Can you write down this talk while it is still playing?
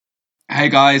Hey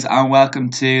guys, and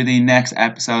welcome to the next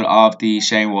episode of the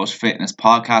Shane Walsh Fitness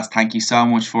Podcast. Thank you so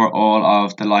much for all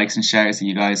of the likes and shares that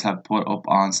you guys have put up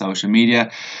on social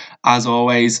media. As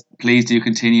always, please do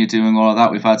continue doing all of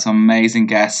that. We've had some amazing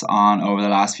guests on over the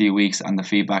last few weeks and the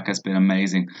feedback has been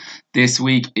amazing. This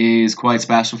week is quite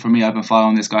special for me. I've been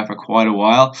following this guy for quite a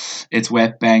while. It's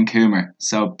with Ben Coomber.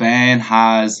 So Ben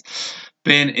has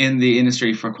been in the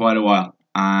industry for quite a while,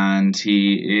 and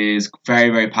he is very,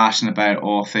 very passionate about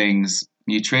all things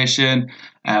nutrition,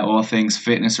 all things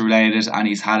fitness related, and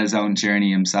he's had his own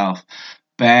journey himself.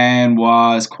 Ben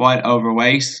was quite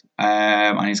overweight,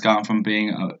 and he's gone from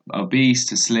being obese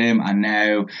to slim, and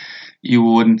now you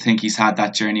wouldn't think he's had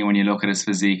that journey when you look at his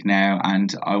physique now.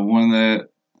 And one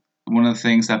of the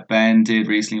things that Ben did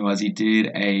recently was he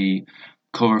did a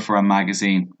cover for a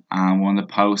magazine, and one of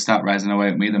the posts that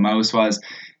resonated with me the most was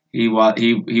he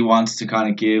wanted to kind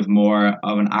of give more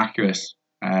of an accurate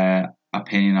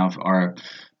opinion of or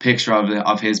picture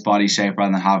of his body shape,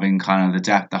 rather than having kind of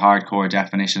the hardcore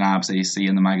definition abs that you see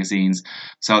in the magazines,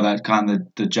 so that kind of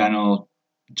the general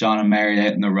John and Mary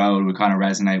out in the road would kind of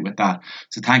resonate with that.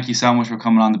 So thank you so much for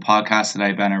coming on the podcast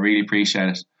today, Ben. I really appreciate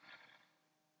it.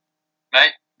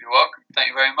 Mate, you're welcome. Thank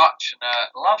you very much, and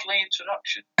a lovely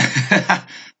introduction.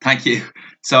 Thank you.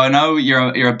 So I know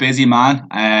you're a busy man,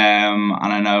 and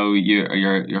I know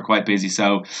you're quite busy.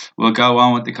 So we'll go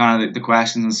on with the kind of the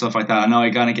questions and stuff like that. I know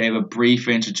I kind of gave a brief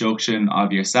introduction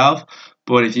of yourself,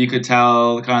 but if you could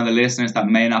tell kind of the listeners that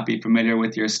may not be familiar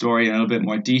with your story in a little bit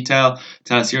more detail,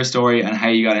 tell us your story and how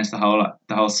you got into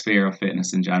the whole sphere of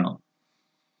fitness in general.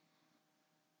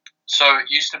 So I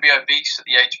used to be obese at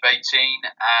the age of 18,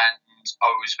 and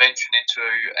I was venturing into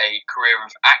a career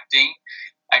of acting,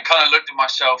 and kind of looked at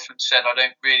myself and said, I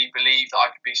don't really believe that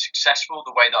I could be successful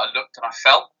the way that I looked and I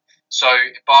felt. So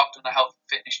embarked on a health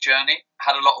and fitness journey,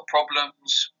 had a lot of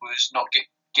problems, was not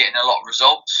getting a lot of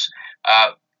results.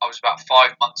 I was about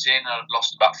 5 months in and I'd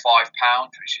lost about £5,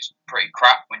 which is pretty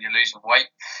crap when you're losing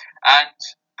weight. And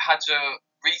had to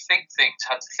rethink things,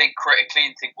 had to think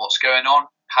critically and think what's going on.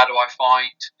 How do I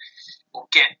find or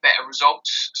get better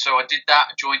results? So I did that.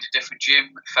 I joined a different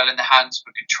gym, fell in the hands of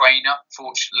a good trainer,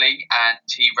 fortunately, and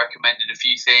he recommended a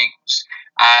few things.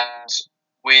 And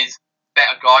with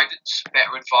better guidance,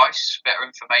 better advice, better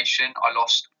information, I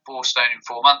lost 4 stone in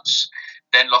 4 months,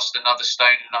 then lost another 1.5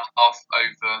 stone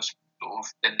over sort of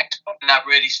the next month. And that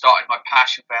really started my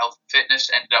passion for health and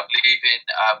fitness, ended up leaving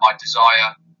my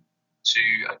desire to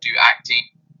do acting,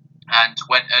 and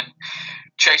went and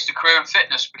chased a career in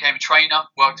fitness, became a trainer,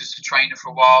 worked as a trainer for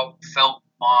a while, felt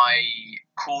my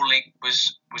calling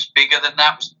was bigger than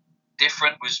that, was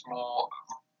different, was more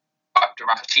wrapped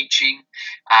around teaching.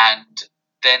 And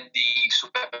then the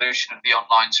sort of evolution of the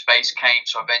online space came,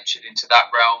 so I ventured into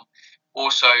that realm.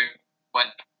 Also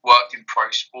worked in pro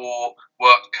sport,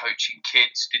 worked coaching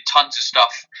kids, did tons of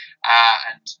stuff,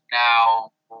 and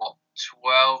now,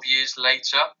 12 years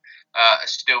later,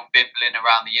 still bibbling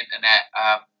around the internet,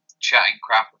 chatting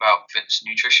crap about fitness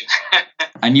and nutrition.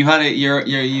 And you've had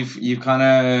you've kind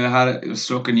of had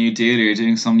struck a new deal. You're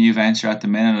doing some new venture at the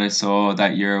minute. I saw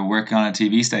that you're working on a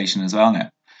TV station as well now.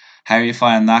 How are you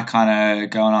finding that kind of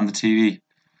going on the TV?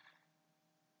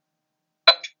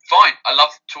 Fine. I love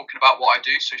talking about what I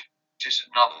do. So just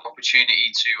another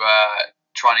opportunity to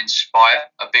try and inspire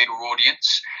a bigger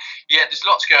audience. Yeah, there's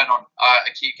lots going on. I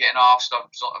keep getting asked.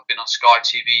 I've been on Sky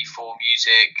TV for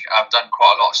music. I've done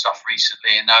quite a lot of stuff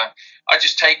recently, and I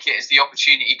just take it as the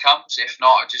opportunity comes. If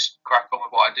not, I just crack on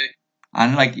with what I do.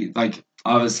 And like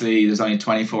obviously there's only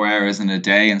 24 hours in a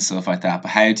day and stuff like that,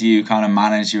 but how do you kind of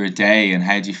manage your day, and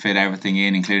how do you fit everything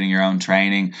in, including your own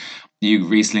training? You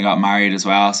recently got married as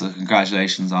well, so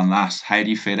congratulations on that. How do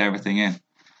you fit everything in?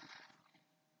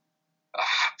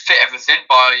 Fit everything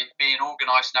by being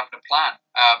organised and having a plan.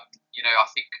 I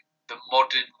think the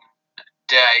modern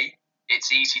day,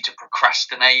 it's easy to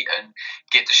procrastinate and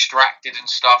get distracted and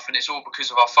stuff, and it's all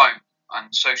because of our phone and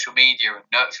social media and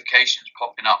notifications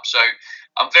popping up. So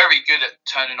I'm very good at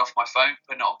turning off my phone,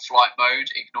 putting it on flight mode,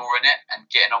 ignoring it, and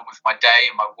getting on with my day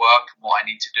and my work and what I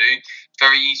need to do. It's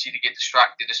very easy to get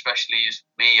distracted, especially as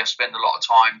me. I spend a lot of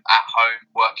time at home,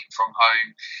 working from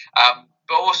home.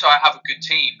 But also I have a good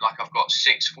team. Like, I've got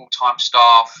 6 full-time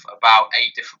staff, about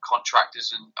 8 different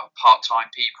contractors and part-time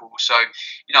people. So,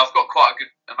 I've got quite a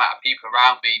good amount of people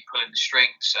around me pulling the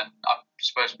strings, and I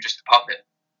suppose I'm just a puppet.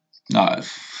 No,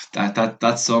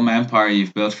 that's some empire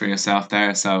you've built for yourself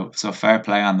there. So fair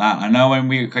play on that. I know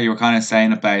when you were kind of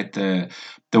saying about the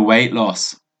weight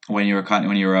loss when you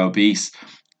were obese.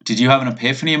 Did you have an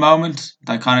epiphany moment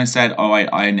that kind of said, "Oh,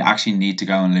 I actually need to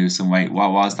go and lose some weight"?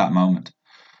 What was that moment?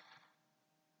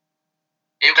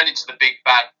 It went into the big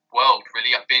bad world,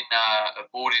 really. I've been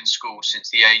at boarding school since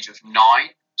the age of 9,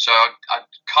 so I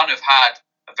kind of had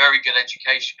a very good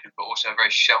education, but also a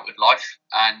very sheltered life.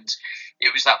 And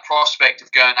it was that prospect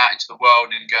of going out into the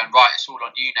world and going, right, it's all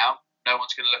on you now. No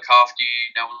one's going to look after you.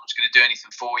 No one's going to do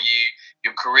anything for you.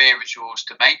 Your career is yours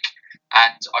to make.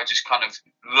 And I just kind of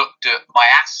looked at my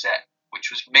asset,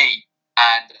 which was me,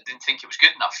 and I didn't think it was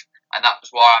good enough. And that was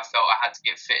why I felt I had to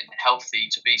get fit and healthy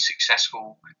to be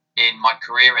successful in my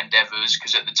career endeavours,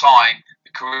 because at the time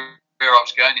the career I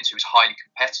was going into was highly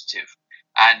competitive,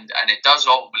 and it does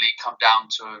ultimately come down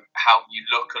to how you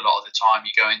look. A lot of the time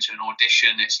you go into an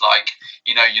audition, it's like,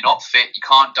 you're not fit, you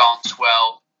can't dance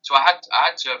well. So I had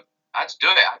to do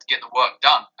it. I had to get the work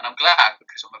done, and I'm glad,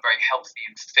 because I'm a very healthy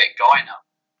and fit guy now.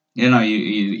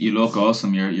 You look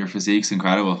awesome. Your physique's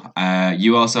incredible.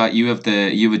 You also you have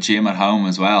a gym at home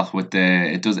as well with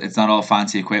it's not all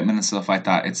fancy equipment and stuff like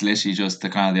that. It's literally just the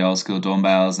kind of the old school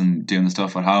dumbbells and doing the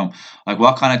stuff at home. Like,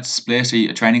 what kind of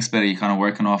training split are you kind of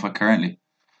working off at currently?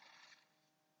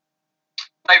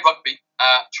 Play rugby,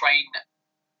 train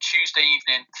Tuesday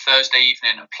evening, Thursday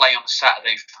evening, and play on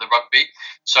Saturday for the rugby.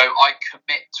 So I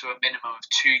commit to a minimum of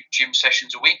 2 gym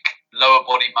sessions a week. Lower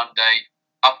body Monday,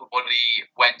 upper body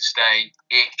Wednesday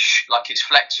ish. Like, it's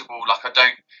flexible. Like, I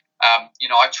don't,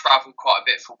 I travel quite a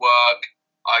bit for work.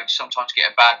 I sometimes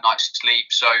get a bad night's sleep.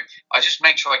 So I just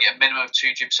make sure I get a minimum of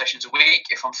 2 gym sessions a week.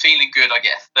 If I'm feeling good, I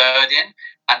get a third in.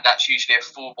 And that's usually a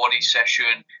full body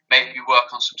session. Maybe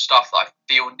work on some stuff that I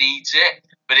feel needs it.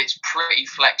 But it's pretty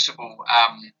flexible.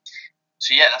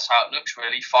 So yeah, that's how it looks,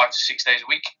 really. 5 to 6 days a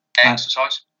week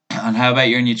exercise. And how about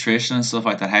your nutrition and stuff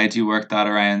like that? How do you work that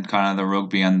around kind of the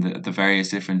rugby and the various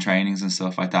different trainings and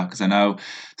stuff like that? Because I know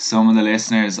some of the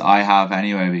listeners I have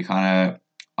anyway, we kind of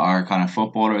are kind of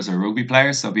footballers or rugby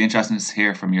players. So it'd be interesting to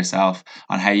hear from yourself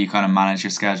on how you kind of manage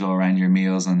your schedule around your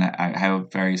meals and how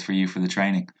it varies for you for the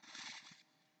training.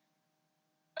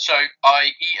 So I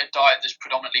eat a diet that's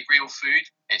predominantly real food.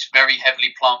 It's very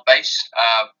heavily plant-based.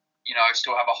 I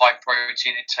still have a high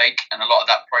protein intake, and a lot of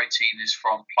that protein is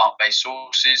from plant-based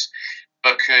sources,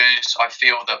 because I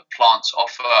feel that plants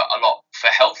offer a lot for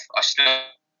health. I still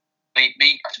eat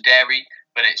meat and dairy,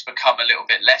 but it's become a little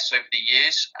bit less over the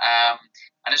years.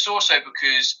 And it's also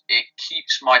because it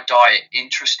keeps my diet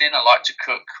interesting. I like to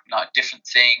cook different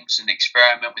things and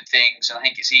experiment with things, and I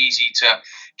think it's easy to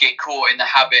get caught in the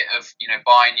habit of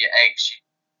buying your eggs,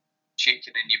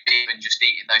 chicken and your beef and just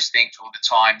eating those things all the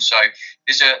time. So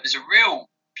there's a real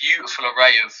beautiful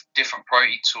array of different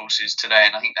protein sources today,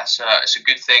 and I think that's a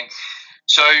good thing.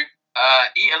 So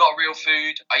eat a lot of real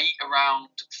food. I eat around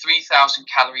 3,000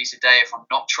 calories a day if I'm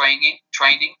not training.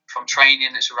 If I'm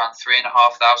training, it's around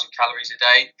 3,500 calories a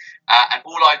day. And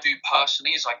all I do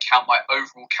personally is I count my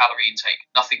overall calorie intake,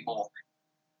 nothing more.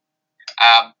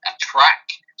 And track,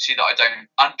 so that I don't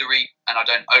undereat and I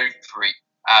don't overeat.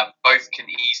 Both can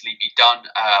easily be done.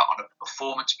 On a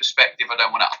performance perspective, I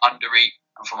don't want to undereat,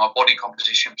 and from a body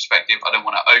composition perspective, I don't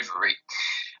want to overeat.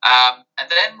 And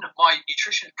then my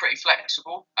nutrition is pretty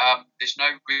flexible. There's no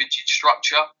rigid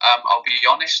structure. I'll be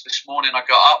honest, this morning I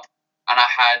got up and I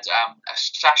had a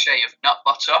sachet of nut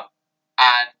butter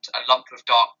and a lump of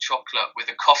dark chocolate with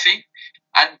a coffee.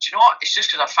 And do you know what? It's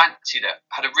just because I fancied it.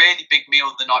 I had a really big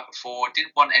meal the night before,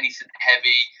 didn't want anything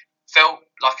heavy, felt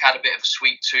like I had a bit of a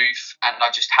sweet tooth, and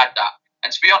I just had that.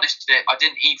 And to be honest, I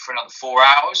didn't eat for another 4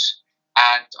 hours,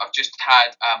 and I've just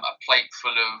had a plate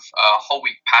full of whole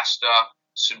wheat pasta,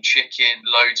 some chicken,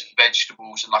 loads of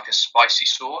vegetables, and like a spicy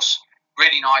sauce.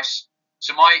 Really nice.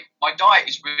 So my diet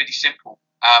is really simple,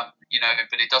 but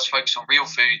it does focus on real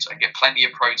foods. I get plenty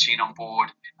of protein on board,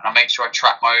 and I make sure I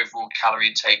track my overall calorie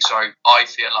intake, so I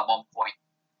feel I'm on point.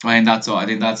 I think that's all. I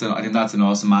think that's an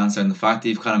awesome answer, and the fact that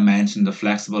you've kind of mentioned the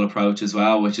flexible approach as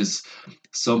well, which is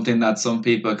something that some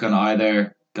people can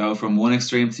either go from one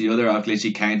extreme to the other, of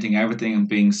literally counting everything and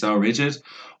being so rigid,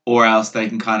 or else they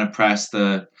can kind of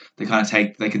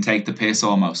they can take the piss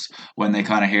almost when they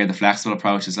kind of hear the flexible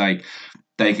approach. It's like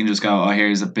they can just go, oh,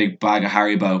 here's a big bag of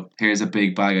Haribo, here's a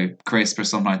big bag of crisp or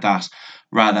something like that,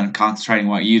 rather than concentrating.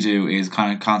 What you do is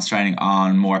kind of concentrating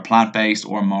on more plant-based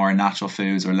or more natural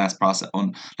foods or less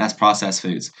processed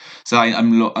foods. So I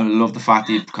love the fact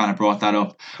that you kind of brought that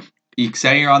up. You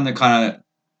say you're on the kind of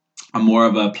a more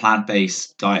of a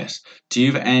plant-based diet. Do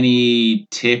you have any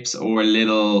tips or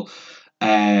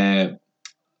uh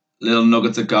little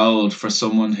nuggets of gold for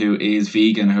someone who is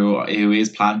vegan, who is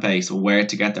plant-based, or where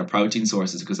to get their protein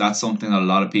sources? Because that's something that a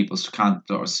lot of people can't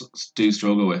or do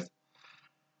struggle with.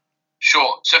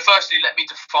 Sure. So firstly, let me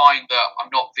define that I'm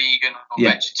not vegan or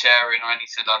vegetarian or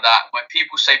anything like that. When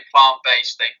people say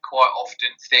plant-based, they quite often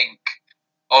think,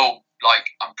 oh, like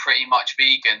I'm pretty much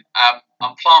vegan.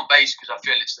 I'm plant based because I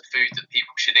feel it's the food that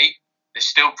people should eat. There's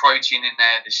still protein in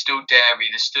there. There's still dairy.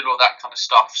 There's still all that kind of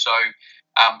stuff. So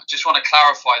just want to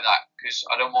clarify that because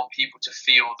I don't want people to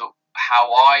feel that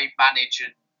how I manage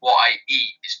and what I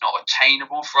eat is not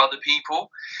attainable for other people.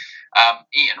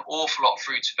 Eat an awful lot of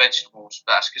fruits and vegetables.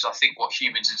 But that's because I think what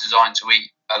humans are designed to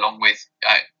eat, along with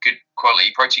good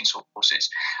quality protein sources.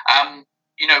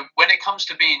 When it comes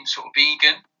to being sort of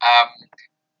vegan,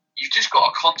 you've just got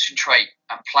to concentrate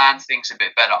and plan things a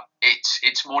bit better.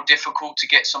 It's more difficult to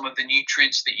get some of the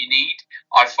nutrients that you need.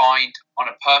 I find on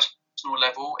a personal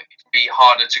level, it can be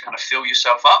harder to kind of fill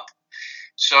yourself up.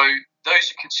 So those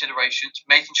are considerations.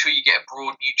 Making sure you get a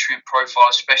broad nutrient profile,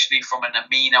 especially from an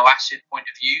amino acid point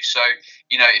of view. So,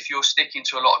 if you're sticking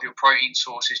to a lot of your protein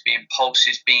sources being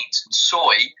pulses, beans and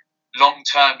soy, long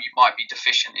term you might be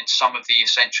deficient in some of the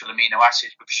essential amino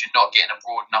acids because you're not getting a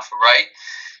broad enough array.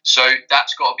 So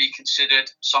that's got to be considered.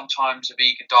 Sometimes a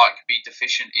vegan diet can be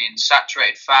deficient in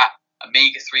saturated fat,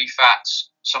 omega-3 fats,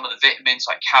 some of the vitamins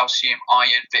like calcium,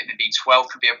 iron, vitamin B12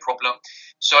 can be a problem.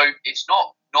 So it's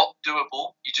not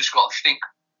doable. You just got to think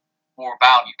more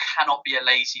about. You cannot be a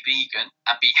lazy vegan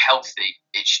and be healthy.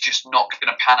 It's just not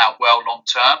going to pan out well long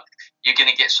term. You're going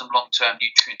to get some long term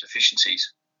nutrient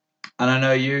deficiencies. And I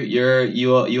know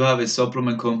you have a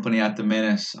supplement company at the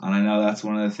minute, and I know that's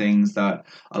one of the things that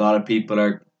a lot of people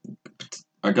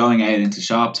are going out into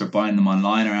shops or buying them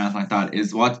online or anything like that.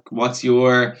 Is what's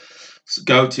your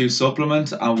go-to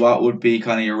supplement, and what would be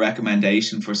kind of your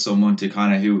recommendation for someone to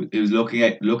kind of who's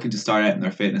looking to start out in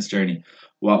their fitness journey?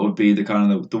 What would be the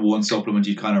kind of the one supplement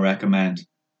you kind of recommend?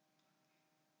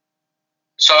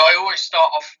 So I always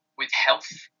start off with health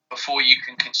before you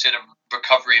can consider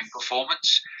recovery and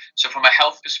performance. So from a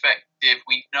health perspective,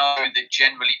 we know that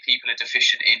generally people are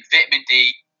deficient in vitamin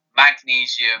D,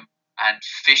 magnesium, and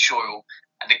fish oil.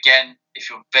 And again, if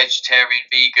you're vegetarian,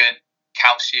 vegan,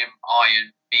 calcium,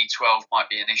 iron, B12 might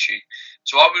be an issue.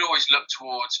 So I would always look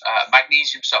towards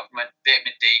magnesium supplement,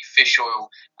 vitamin D, fish oil.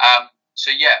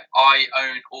 I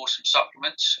own Awesome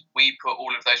Supplements. We put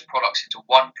all of those products into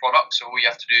one product. So all you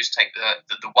have to do is take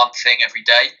the one thing every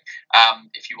day.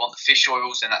 If you want the fish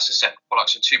oils, then that's a separate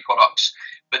product, so two products.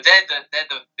 But they're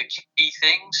the key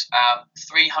things.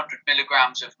 300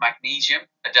 milligrams of magnesium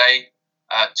a day,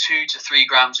 2 to 3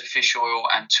 grams of fish oil,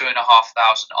 and 2,500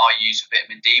 IUs of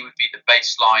vitamin D would be the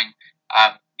baseline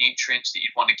nutrients that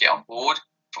you'd want to get on board.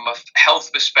 From a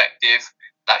health perspective,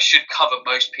 that should cover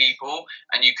most people,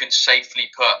 and you can safely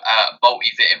put a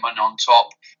multivitamin on top.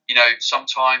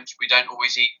 Sometimes we don't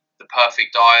always eat the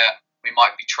perfect diet. We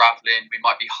might be traveling, we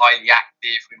might be highly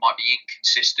active, we might be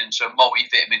inconsistent, so a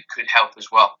multivitamin could help as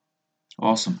well.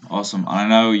 Awesome. And I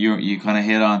know you kind of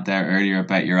hit on it there earlier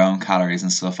about your own calories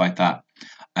and stuff like that.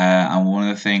 And one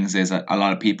of the things is that a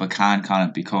lot of people can kind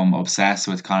of become obsessed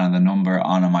with kind of the number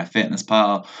on a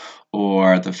MyFitnessPal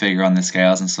or the figure on the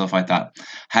scales and stuff like that.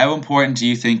 How important do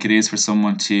you think it is for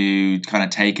someone to kind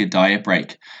of take a diet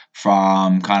break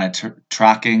from kind of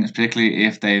tracking, particularly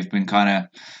if they've been kind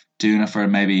of doing it for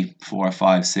maybe 4 or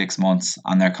 5, 6 months,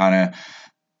 and they're kind of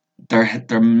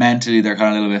they're mentally they're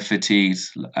kind of a little bit fatigued,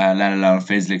 let alone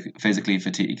physically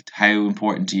fatigued. How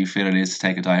important do you feel it is to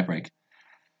take a diet break?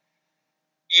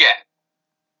 Yeah,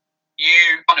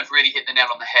 you kind of really hit the nail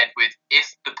on the head with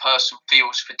if the person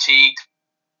feels fatigued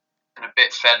and a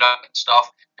bit fed up and stuff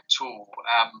at all.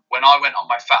 When I went on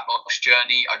my fat loss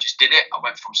journey, I just did it. I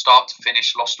went from start to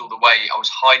finish, lost all the weight. I was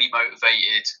highly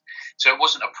motivated, so it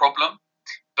wasn't a problem.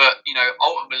 But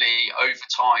ultimately, over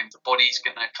time, the body's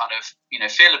going to kind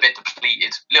of feel a bit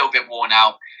depleted, a little bit worn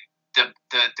out. The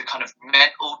kind of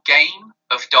mental game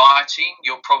of dieting,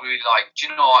 you're probably like, do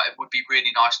you know what? It would be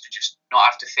really nice to just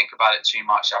not have to think about it too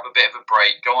much, have a bit of a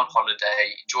break, go on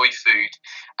holiday, enjoy food,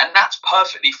 and that's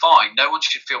perfectly fine. No one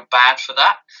should feel bad for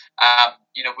that.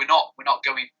 We're not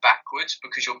going backwards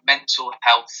because your mental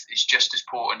health is just as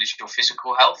important as your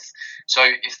physical health. So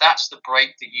if that's the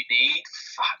break that you need,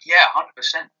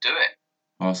 100% do it.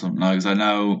 Awesome. No, because I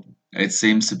know it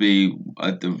seems to be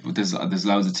there's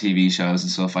loads of TV shows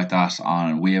and stuff like that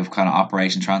on. We have kind of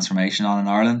Operation Transformation on in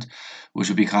Ireland, which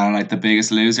would be kind of like The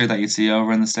Biggest Loser that you see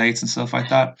over in the States and stuff like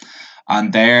that.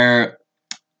 And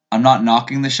I'm not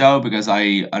knocking the show because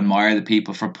I admire the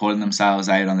people for putting themselves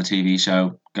out on the TV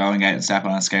show, going out and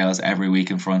stepping on scales every week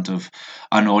in front of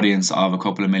an audience of a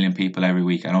couple of million people every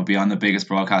week, and it'll be on the biggest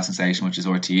broadcasting station, which is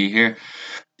RTE here.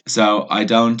 So I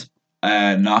don't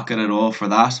knock it at all for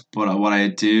that, but what I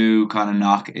do kind of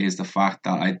knock is the fact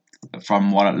that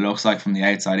from what it looks like from the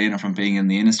outside in or from being in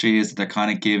the industry, is that they're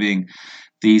kind of giving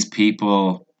these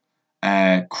people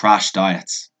crash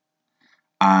diets.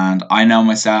 And I know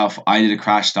myself, I did a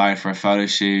crash diet for a photo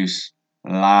shoot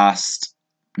last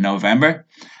November,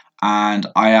 and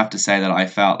I have to say that I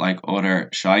felt like utter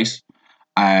shite.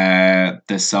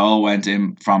 The soul went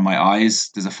in from my eyes.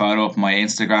 There's a photo up on my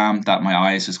Instagram that my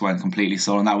eyes just went completely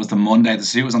swollen. That was the Monday. The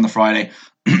shoot was on the Friday,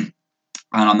 and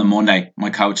on the Monday,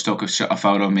 my coach took a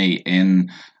photo of me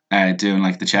in doing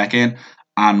like the check-in,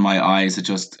 and my eyes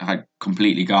had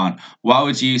completely gone. What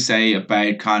would you say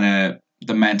about kind of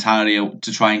the mentality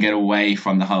to try and get away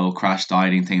from the whole crash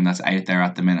dieting thing that's out there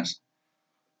at the minute?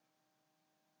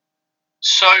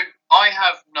 So I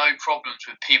have no problems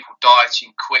with people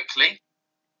dieting quickly.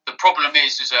 The problem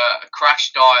is a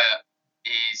crash diet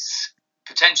is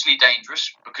potentially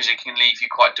dangerous because it can leave you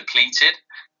quite depleted.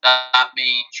 That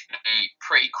means you're going to be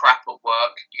pretty crap at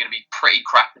work. You're going to be pretty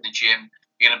crap in the gym.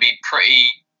 You're going to be pretty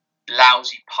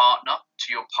lousy partner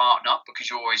to your partner because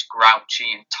you're always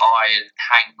grouchy and tired and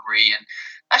hangry, and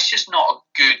that's just not a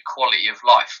good quality of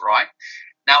life, right?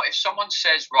 Now, if someone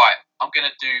says, right, I'm going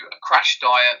to do a crash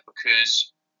diet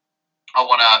because I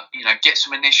want to, get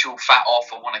some initial fat off.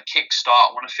 I want to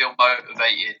kickstart. I want to feel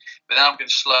motivated. But then I'm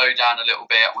going to slow down a little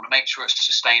bit. I want to make sure it's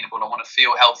sustainable. I want to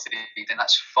feel healthy. Then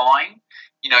that's fine.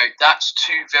 That's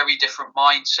two very different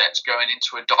mindsets going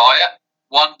into a diet.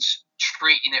 One's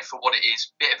treating it for what it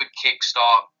is, bit of a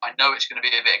kickstart. I know it's going to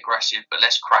be a bit aggressive, but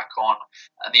let's crack on.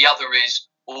 And the other is,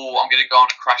 I'm going to go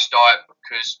on a crash diet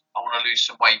because I want to lose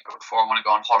some weight before I want to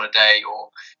go on holiday or,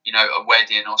 a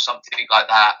wedding or something like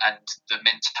that. And the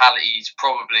mentality is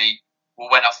probably, well,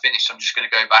 when I finish, I'm just going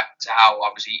to go back to how I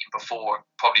was eating before and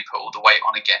probably put all the weight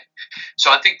on again.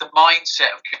 So I think the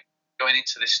mindset of going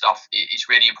into this stuff is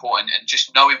really important, and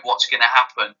just knowing what's going to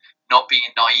happen, not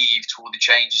being naive to all the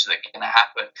changes that are going to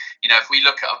happen. If we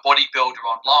look at a bodybuilder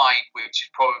online, which is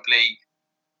probably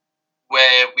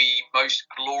where we most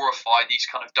glorify these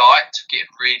kind of diets,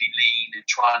 getting really lean and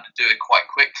trying to do it quite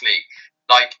quickly,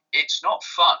 like, it's not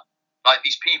fun. Like,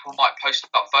 these people might post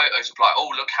up photos of like,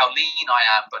 oh, look how lean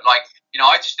I am. But like,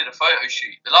 I just did a photo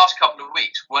shoot. The last couple of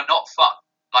weeks were not fun.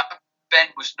 Like, Ben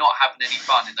was not having any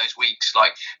fun in those weeks,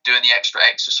 like doing the extra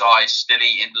exercise, still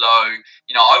eating low.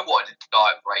 I wanted a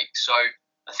diet break. So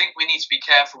I think we need to be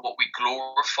careful what we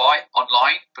glorify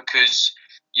online, because,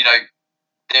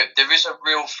 there is a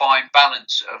real fine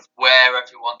balance of where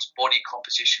everyone's body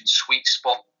composition sweet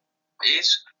spot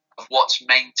is, of what's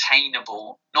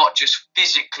maintainable, not just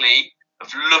physically,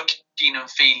 of looking and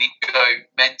feeling good,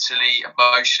 mentally,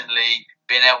 emotionally,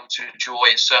 being able to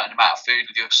enjoy a certain amount of food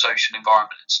with your social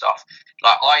environment and stuff.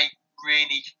 Like, I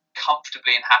really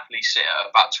comfortably and happily sit at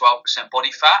about 12%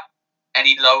 body fat.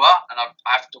 Any lower, and I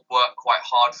have to work quite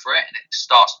hard for it, and it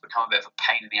starts to become a bit of a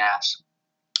pain in the ass.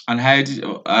 And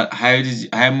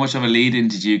how much of a lead in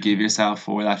did you give yourself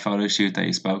for that photo shoot that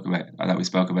you spoke about, or that we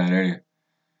spoke about earlier?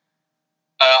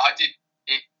 I did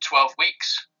it 12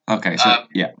 weeks. Okay, so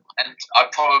yeah. And I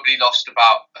probably lost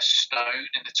about a stone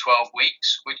in the 12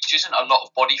 weeks, which isn't a lot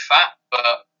of body fat,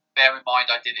 but bear in mind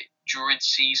I did it during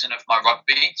season of my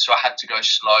rugby, so I had to go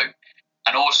slow.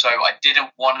 And also I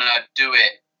didn't want to do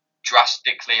it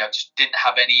drastically. I just didn't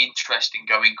have any interest in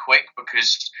going quick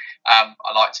because I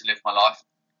like to live my life.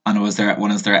 And is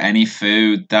there any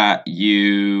food that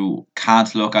you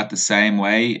can't look at the same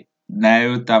way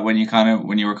now that when you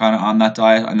were kind of on that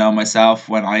diet? I know myself,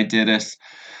 when I did it,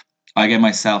 I gave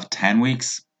myself 10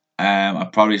 weeks.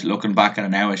 I'm probably looking back at it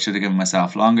now, I should have given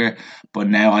myself longer, but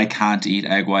now I can't eat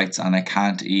egg whites and I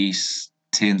can't eat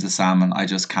tins of salmon. I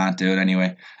just can't do it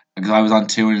anyway, because I was on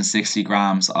 260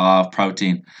 grams of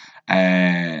protein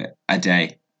a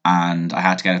day, and I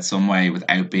had to get it some way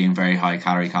without being very high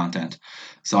calorie content.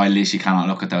 So I literally cannot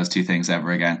look at those two things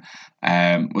ever again.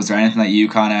 Was there anything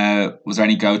that was there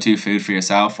any go-to food for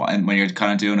yourself when you're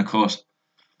kind of doing a cut?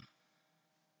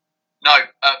 No,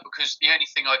 because the only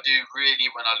thing I do really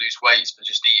when I lose weight is to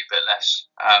just eat a bit less.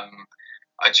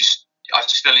 I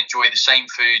still enjoy the same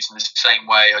foods in the same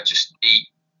way. I just eat,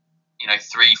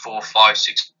 3, 4, 5,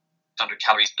 600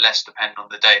 calories less depending on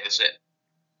the day. That's it.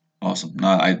 Awesome.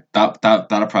 No, that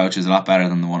approach is a lot better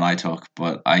than the one I took,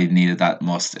 but I needed that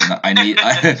must. I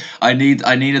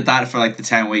needed that for like the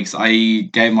 10 weeks. I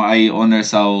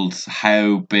undersold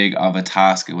how big of a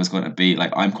task it was going to be.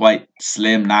 Like, I'm quite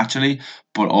slim naturally,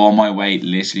 but all my weight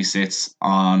literally sits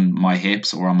on my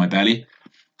hips or on my belly.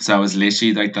 So I was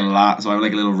literally like so I have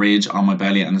like a little ridge on my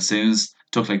belly, and as soon as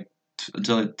it took like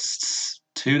until it's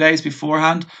 2 days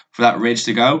beforehand for that ridge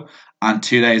to go, and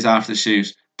 2 days after the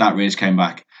shoot, that ridge came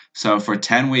back. So for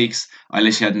 10 weeks, I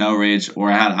literally had no ridge, or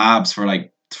I had abs for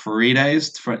like 3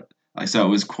 days. So it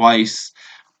was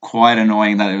quite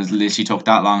annoying that it was literally took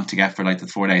that long to get for like the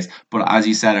 4 days. But as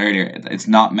you said earlier, it's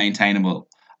not maintainable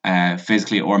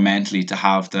physically or mentally to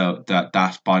have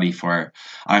that body for.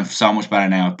 I'm so much better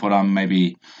now. I've put on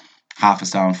maybe half a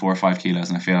stone, 4 or 5 kilos,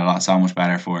 and I feel so much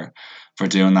better for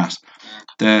doing that.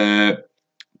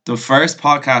 The first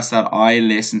podcast that I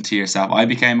listened to yourself, I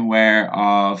became aware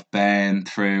of Ben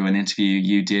through an interview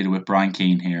you did with Brian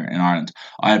Keane here in Ireland.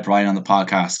 I had Brian on the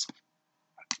podcast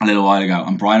a little while ago,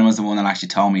 and Brian was the one that actually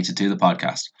told me to do the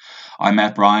podcast. I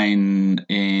met Brian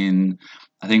in,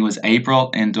 I think it was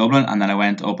April in Dublin, and then I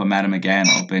went up and met him again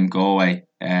up in Galway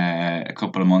a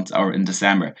couple of months, or in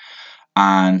December.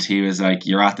 And he was like,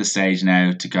 "You're at the stage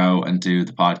now to go and do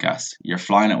the podcast. You're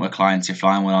flying it with clients, you're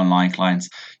flying with online clients.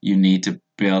 You need to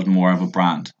build more of a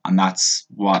brand." And that's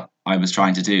what I was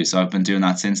trying to do. So I've been doing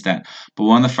that since then. But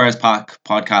one of the first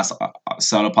podcasts,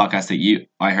 solo podcasts that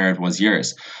I heard was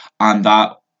yours. And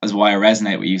that is why I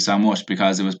resonate with you so much,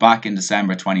 because it was back in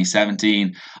December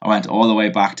 2017. I went all the way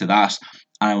back to that,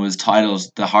 and it was titled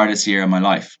 "The Hardest Year of My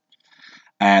Life."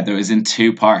 There was in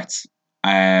two parts.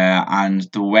 And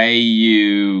the way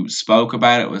you spoke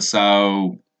about it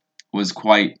was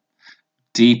quite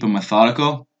deep and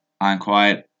methodical and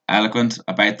quite eloquent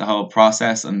about the whole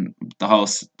process and the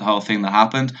whole thing that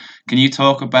happened. Can you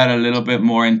talk about it a little bit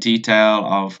more in detail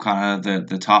of kind of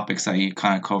the topics that you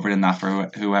kind of covered in that for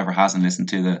whoever hasn't listened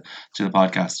to the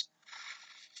podcast?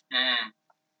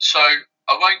 So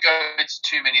I won't go into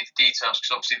too many of the details,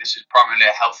 because obviously this is primarily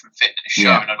a health and fitness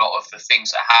show, and a lot of the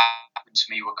things that happened to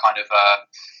me were kind of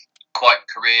quite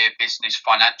career, business,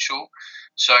 financial.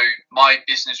 So my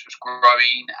business was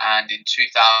growing, and in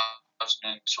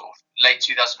 2000 sort of late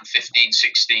 2015,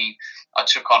 16, I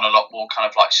took on a lot more kind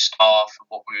of like staff and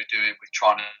what we were doing with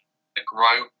trying to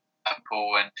grow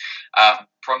people and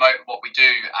promote what we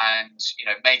do, and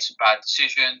made some bad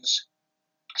decisions.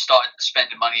 Started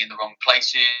spending money in the wrong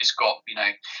places, got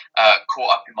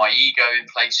caught up in my ego in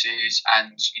places,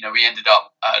 and we ended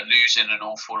up losing an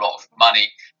awful lot of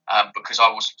money because I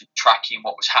wasn't tracking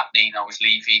what was happening. I was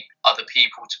leaving other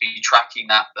people to be tracking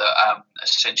that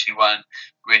essentially weren't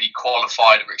really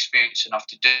qualified or experienced enough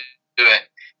to do it.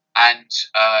 And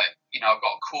I got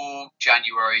a call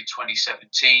January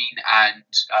 2017, and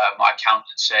my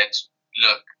accountant said,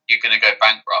 "Look, you're going to go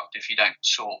bankrupt if you don't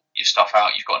sort your stuff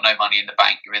out. You've got no money in the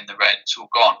bank. You're in the red. It's all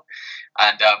gone."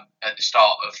 And at the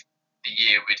start of the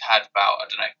year, we'd had about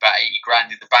 80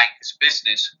 grand in the bank as a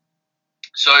business.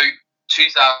 So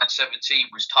 2017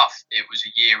 was tough. It was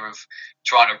a year of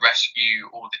trying to rescue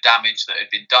all the damage that had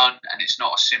been done, and it's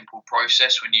not a simple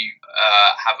process when you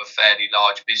have a fairly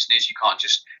large business. You can't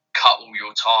just cut all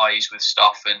your ties with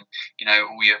stuff, and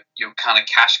all your kind of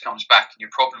cash comes back and your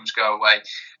problems go away.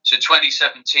 So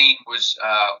 2017 was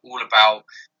all about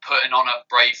putting on a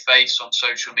brave face on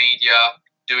social media,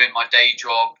 doing my day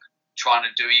job, trying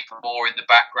to do even more in the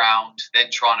background,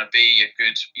 then trying to be a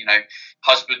good,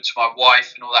 husband to my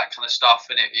wife and all that kind of stuff.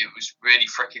 And it was really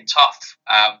freaking tough.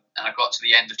 And I got to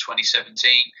the end of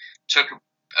 2017, took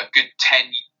a good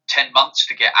 10 months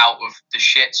to get out of the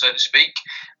shit, so to speak.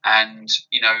 And,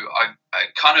 I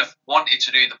kind of wanted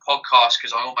to do the podcast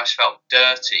because I almost felt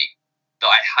dirty that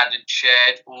I hadn't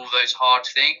shared all those hard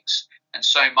things. And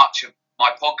so much of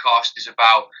my podcast is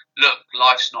about, look,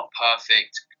 life's not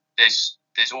perfect. There's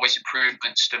always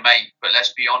improvements to make, but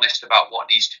let's be honest about what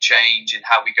needs to change and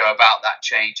how we go about that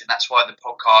change. And that's why the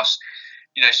podcast,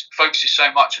 focuses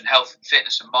so much on health and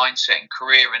fitness and mindset and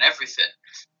career and everything,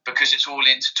 because it's all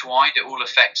intertwined. It all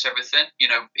affects everything.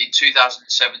 In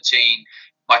 2017,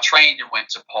 my training went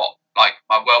to pot. Like,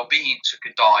 my well-being took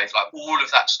a dive. Like, all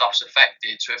of that stuff's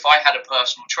affected. So if I had a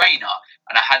personal trainer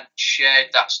and I hadn't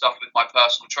shared that stuff with my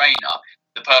personal trainer,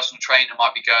 the personal trainer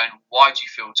might be going, "Why do you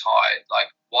feel tired? Like,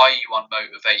 why are you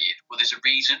unmotivated?" Well, there's a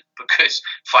reason, because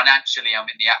financially I'm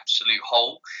in the absolute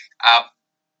hole.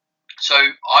 So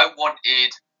I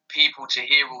wanted people to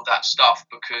hear all that stuff,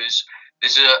 because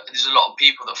there's a lot of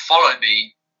people that follow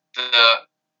me that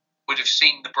would have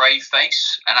seen the brave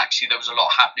face, and actually there was a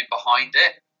lot happening behind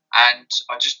it. And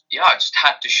I just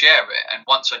had to share it. And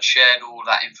once I'd shared all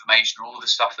that information, all the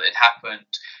stuff that had happened,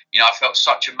 I felt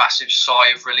such a massive sigh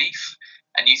of relief.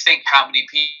 And you think how many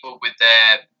people with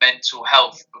their mental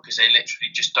health, because they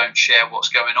literally just don't share what's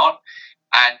going on.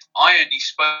 And I only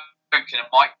spoke in a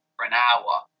mic for an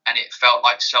hour, and it felt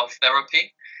like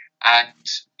self-therapy. And,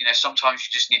 sometimes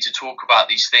you just need to talk about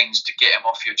these things to get them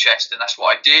off your chest. And that's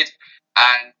what I did.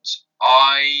 And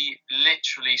I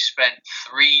literally spent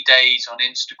 3 days on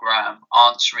Instagram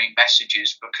answering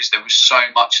messages, because there was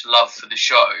so much love for the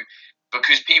show.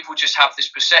 Because people just have this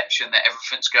perception that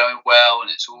everything's going well and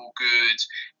it's all good,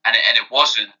 and it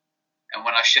wasn't. And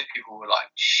when I shared, people were like,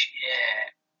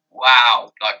 "Shit,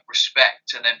 wow," like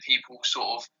respect. And then people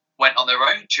sort of went on their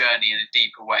own journey in a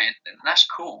deeper way, and that's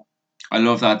cool. I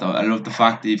love that though. I love the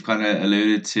fact that you've kind of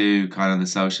alluded to kind of the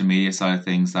social media side of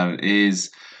things, that it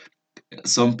is,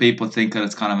 some people think that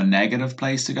it's kind of a negative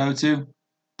place to go to,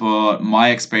 but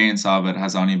my experience of it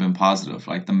has only been positive.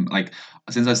 Like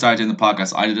since I started doing the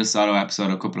podcast, I did a solo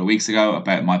episode a couple of weeks ago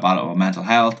about my battle with mental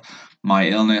health, my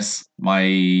illness,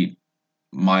 my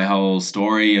whole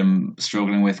story and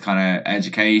struggling with kind of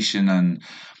education and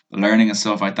learning and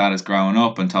stuff like that as growing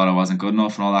up, and thought I wasn't good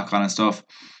enough and all that kind of stuff.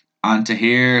 And to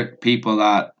hear people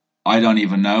that I don't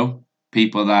even know,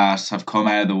 people that have come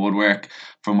out of the woodwork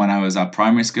from when I was at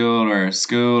primary school,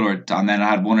 and then I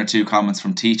had one or two comments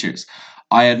from teachers.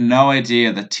 I had no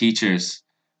idea that teachers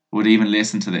would even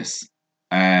listen to this,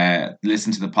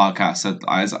 listen to the podcast. So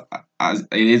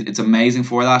it's amazing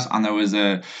for that. And there was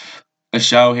a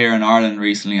show here in Ireland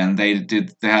recently, and they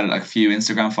had like a few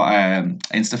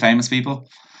Insta famous people,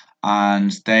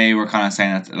 and they were kind of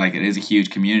saying that like it is a huge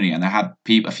community, and they had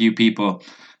a few people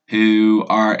who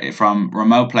are from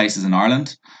remote places in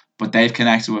Ireland, but they've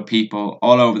connected with people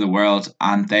all over the world,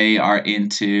 and they are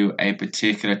into a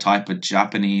particular type of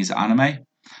Japanese anime,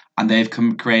 and they've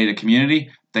created a community.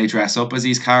 They dress up as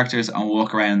these characters and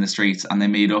walk around in the streets, and they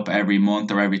meet up every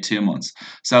month or every 2 months.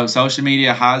 So social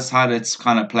media has had its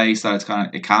kind of place that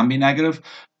it can be negative,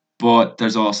 but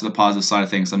there's also the positive side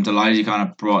of things. I'm delighted you kind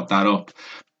of brought that up.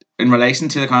 In relation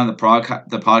to the kind of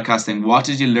the podcast thing, what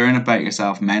did you learn about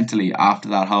yourself mentally after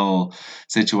that whole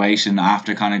situation,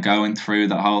 after kind of going through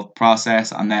the whole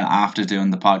process, and then after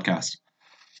doing the podcast?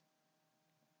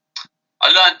 I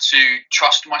learned to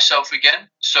trust myself again.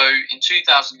 So in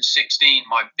 2016,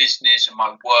 my business and my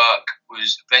work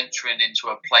was venturing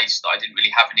into a place that I didn't really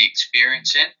have any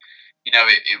experience in. You know,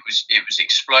 it was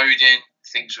exploding.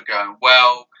 Things were going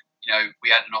well. You know, we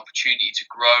had an opportunity to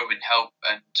grow and help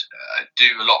and do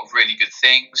a lot of really good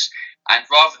things. And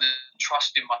rather than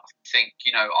trusting myself and think,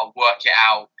 you know, I'll work it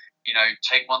out, you know,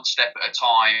 take one step at a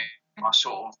time, I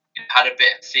sort of had a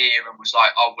bit of fear and was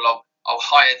like, oh, well, I'll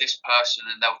hire this person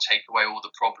and they'll take away all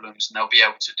the problems and they'll be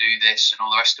able to do this and all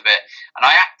the rest of it. And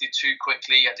I acted too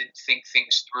quickly. I didn't think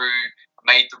things through. I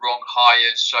made the wrong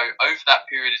hires. So over that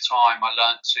period of time, I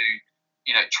learned to,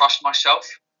 you know, trust myself.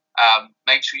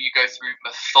 Make sure you go through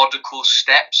methodical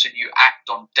steps and you act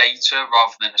on data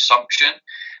rather than assumption.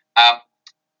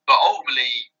 But ultimately,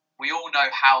 we all know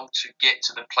how to get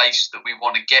to the place that we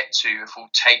want to get to if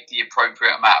we'll take the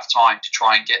appropriate amount of time to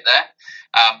try and get there.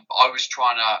 I was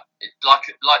trying to,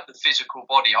 like the physical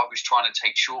body, I was trying to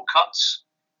take shortcuts.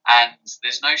 And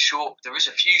there is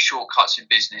a few shortcuts in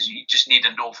business. You just need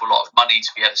an awful lot of money to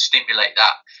be able to stimulate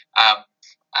that.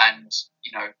 And,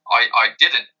 you know, I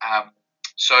didn't.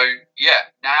 So, yeah,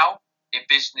 now in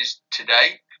business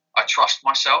today, I trust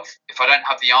myself. If I don't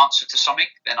have the answer to something,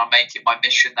 then I make it my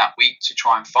mission that week to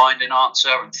try and find an answer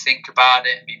and think about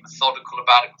it and be methodical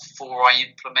about it before I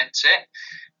implement it.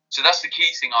 So that's the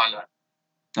key thing I learned.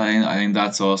 I think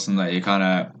that's awesome that you kind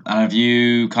of, and have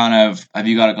you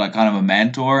got like kind of a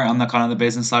mentor on the kind of the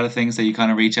business side of things that you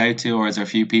kind of reach out to, or is there a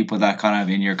few people that kind of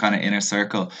in your kind of inner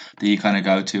circle that you kind of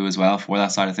go to as well for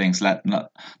that side of things? Doesn't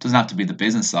have to be the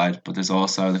business side, but there's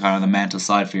also the kind of the mental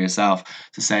side for yourself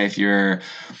to say if you're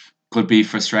could be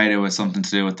frustrated with something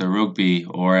to do with the rugby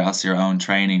or else your own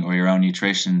training or your own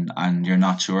nutrition and you're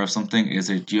not sure of something.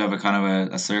 Do you have a kind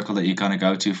of a circle that you kind of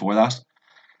go to for that?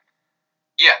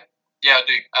 Yeah, I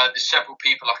do. There's several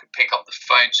people I can pick up the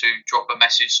phone to, drop a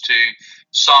message to,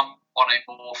 some on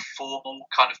a more formal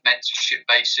kind of mentorship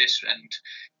basis. And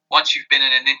once you've been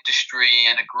in an industry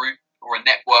and a group or a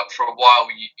network for a while,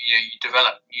 you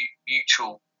develop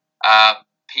mutual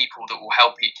people that will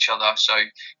help each other. So,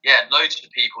 yeah, loads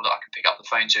of people that I can pick up the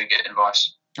phone to and get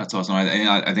advice. That's awesome.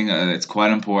 I think it's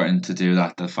quite important to do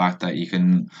that. The fact that you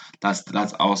can, that's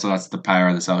the power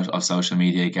of of social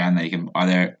media again. That you can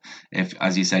either, if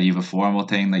as you said, you have a formal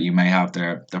thing that you may have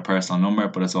their personal number,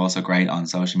 but it's also great on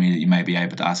social media that you may be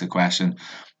able to ask a question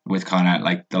with kind of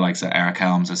like the likes of Eric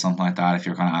Helms or something like that. If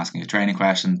you're kind of asking a training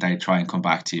question, they try and come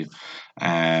back to you.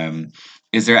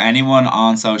 Is there anyone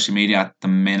on social media at the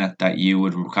minute that you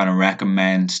would kind of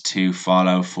recommend to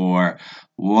follow for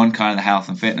one kind of the health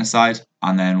and fitness side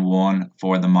and then one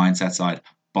for the mindset side,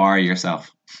 bar yourself?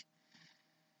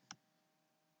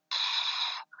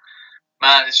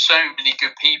 Man, there's so many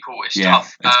good people. It's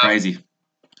tough. It's crazy.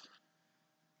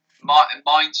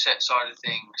 Mindset side of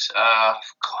things,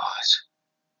 God,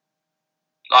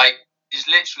 like there's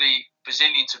literally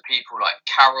bazillions of people like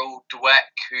Carol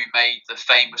Dweck, who made the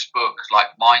famous book like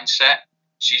Mindset.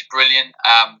 She's brilliant.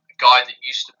 guy that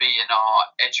used to be in our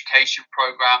education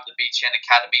program, the BTN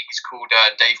Academy. He's called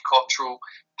Dave Cottrell.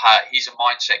 He's a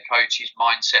mindset coach. He's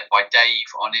Mindset by Dave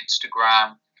on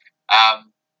Instagram.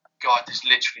 God, there's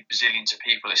literally bazillions of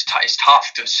people. It's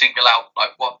tough to single out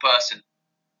like one person.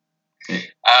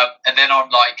 And then on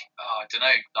I don't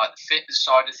know, like the fitness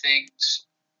side of things.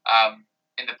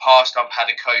 In the past, I've had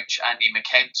a coach, Andy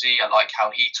McKenzie. I like how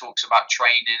he talks about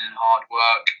training and hard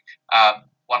work.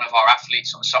 One of our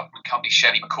athletes on the supplement company,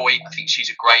 Shelley McCoy, I think she's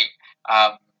a great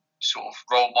sort of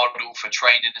role model for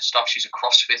training and stuff. She's a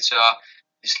CrossFitter.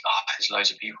 There's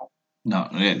loads of people. No,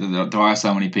 there are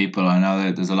so many people. I know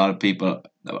that there's a lot of people.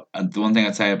 And the one thing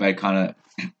I'd say about kind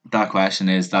of that question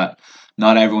is that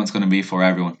not everyone's going to be for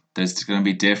everyone. There's going to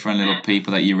be different little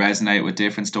people that you resonate with,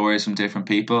 different stories from different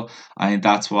people. I think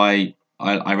that's why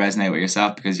I resonate with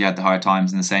yourself, because you had the hard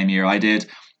times in the same year I did.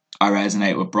 I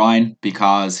resonate with Brian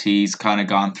because he's kind of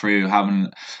gone through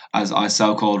having a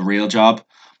so-called real job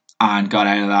and got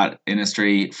out of that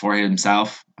industry for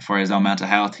himself, for his own mental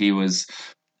health. He was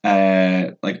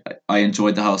I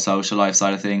enjoyed the whole social life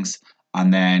side of things,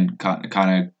 and then kind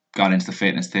of got into the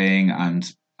fitness thing, and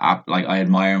I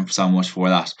admire him so much for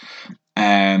that.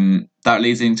 That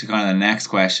leads into kind of the next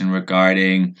question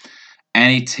regarding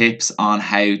any tips on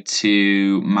how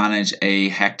to manage a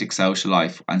hectic social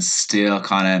life and still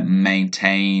kind of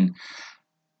maintain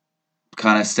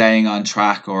kind of staying on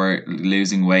track or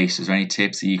losing weight. Is there any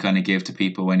tips that you kind of give to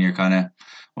people when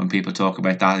people talk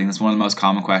about that? I think that's one of the most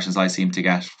common questions I seem to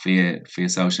get via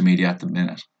social media at the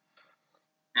minute.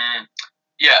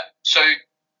 Yeah, so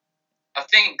I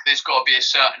think there's got to be a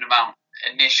certain amount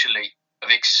initially of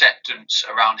acceptance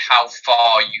around how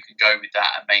far you can go with that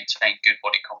and maintain good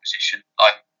body composition.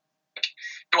 Like,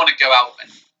 you want to go out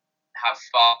and have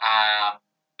fun,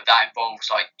 but that involves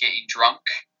like getting drunk,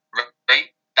 right?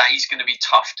 That is going to be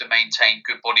tough to maintain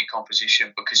good body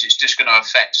composition, because it's just going to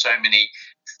affect so many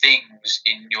things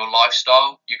in your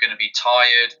lifestyle. You're going to be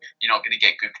tired. You're not going to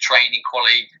get good training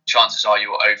quality. Chances are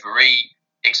you'll overeat,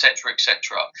 etc., etc.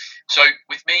 So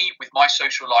with me, with my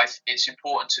social life, it's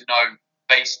important to know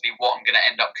basically what I'm going to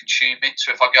end up consuming.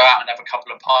 So if I go out and have a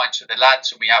couple of pints with the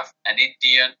lads and we have an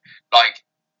Indian, like,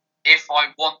 if I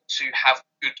want to have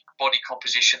good body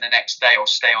composition the next day or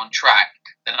stay on track,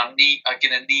 then I'm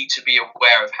going to need to be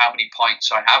aware of how many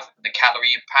pints I have and the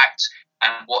calorie impact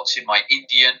and what's in my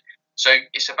Indian. So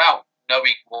it's about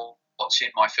knowing what's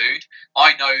in my food.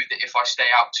 I know that if I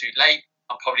stay out too late,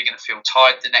 I'm probably going to feel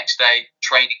tired the next day.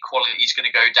 Training quality is going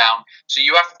to go down. So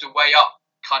you have to weigh up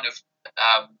kind of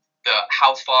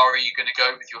how far are you going to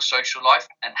go with your social life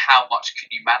and how much can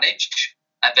you manage,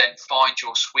 and then find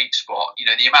your sweet spot. You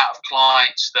know, the amount of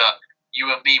clients that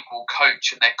you and me will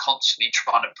coach and they're constantly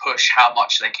trying to push how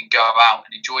much they can go out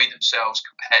and enjoy themselves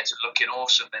compared to looking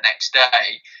awesome the next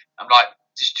day. I'm like,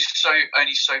 there's just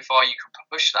only so far you can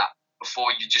push that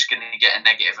before you're just going to get a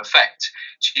negative effect.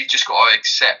 So you've just got to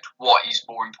accept what is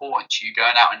more important to you,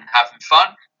 going out and having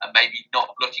fun and maybe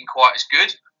not looking quite as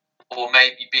good, or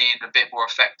maybe being a bit more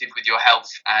effective with your health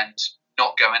and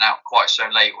not going out quite so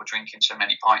late or drinking so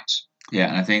many pints. Yeah,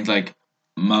 and I think like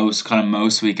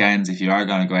most weekends, if you are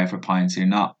going to go out for pints, you're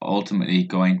not ultimately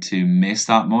going to miss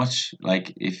that much.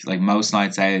 Like, if like most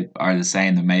nights out are the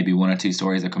same, there may be one or two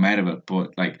stories that come out of it,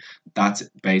 but like that's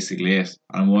basically it.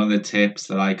 And one of the tips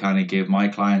that I kind of give my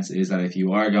clients is that if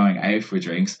you are going out for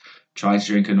drinks, try to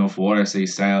drink enough water so you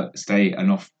stay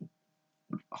enough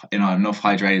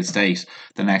hydrated state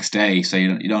the next day, so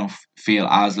you don't feel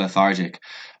as lethargic,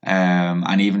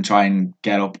 and even try and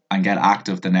get up and get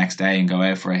active the next day and go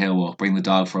out for a hill walk, bring the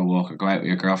dog for a walk, or go out with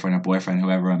your girlfriend or boyfriend,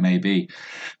 whoever it may be.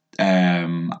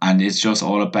 And it's just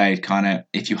all about kind of,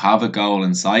 if you have a goal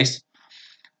in sight,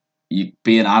 you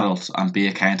be an adult and be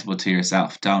accountable to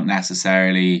yourself. Don't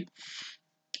necessarily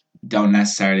go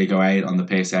out on the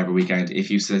piss every weekend.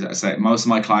 If you say, most of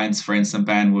my clients, for instance,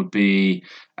 Ben, would be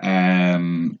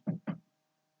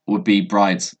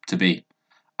brides to be,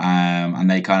 and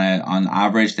they kind of, on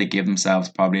average, they give themselves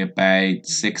probably about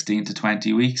 16 to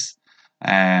 20 weeks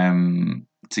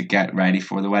to get ready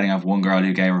for the wedding. I have one girl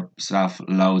who gave herself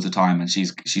loads of time, and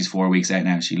she's 4 weeks out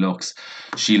now. She looks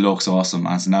awesome.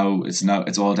 And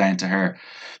it's all down to her.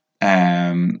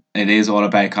 It is all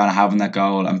about kind of having that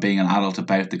goal and being an adult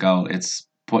about the goal. It's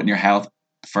putting your health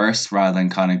first rather than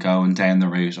kind of going down the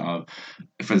route of,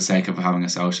 for the sake of having a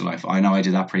social life. I know I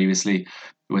did that previously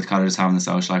with kind of just having a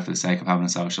social life for the sake of having a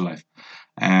social life.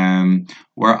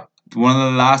 We're one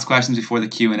of the last questions before the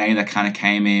Q&A that kind of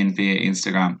came in via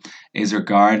Instagram is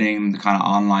regarding the kind of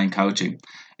online coaching.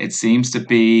 It seems to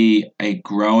be a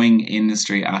growing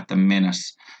industry at the minute.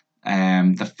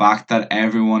 The fact that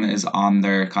everyone is on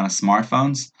their kind of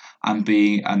smartphones and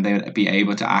they would be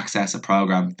able to access a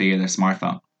program via their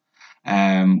smartphone.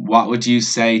 What would you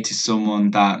say to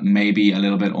someone that may be a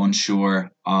little bit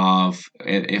unsure of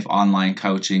if online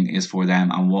coaching is for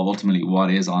them, and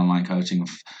what is online coaching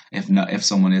if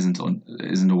someone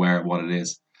isn't aware of what it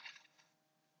is?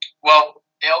 Well,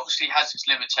 it obviously has its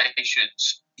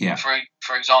limitations. Yeah.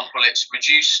 For example, it's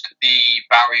reduced the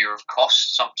barrier of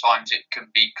cost. Sometimes it can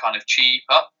be kind of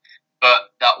cheaper, but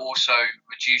that also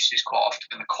reduces quite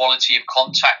often the quality of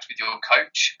contact with your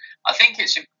coach. I think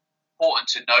it's important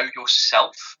to know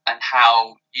yourself and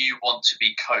how you want to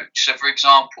be coached. So, for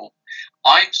example,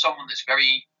 I'm someone that's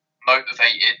very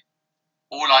motivated.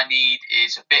 All I need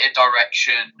is a bit of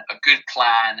direction, a good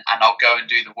plan, and I'll go and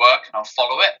do the work and I'll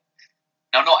follow it.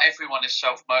 Now, not everyone is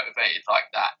self-motivated like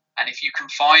that. And if you can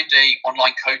find a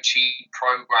online coaching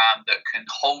program that can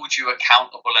hold you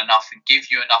accountable enough and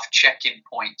give you enough check-in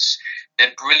points, then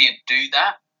brilliant, do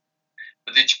that.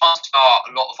 But the chances are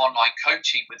a lot of online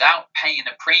coaching without paying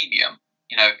a premium,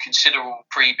 considerable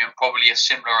premium, probably a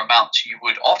similar amount to you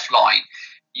would offline,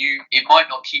 it might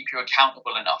not keep you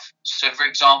accountable enough. So, for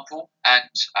example, and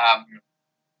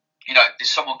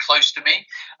there's someone close to me.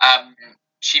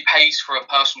 She pays for a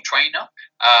personal trainer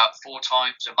 4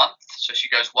 times a month, so she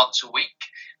goes once a week,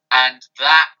 and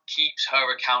that keeps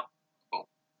her accountable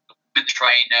with the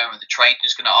trainer, and the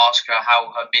trainer's going to ask her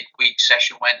how her midweek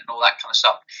session went and all that kind of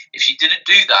stuff. If she didn't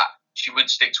do that, she wouldn't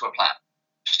stick to a plan.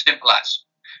 Simple as.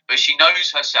 But she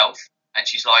knows herself, and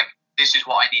she's like, this is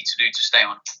what I need to do to stay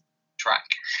on track.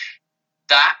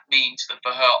 That means that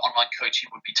for her, online coaching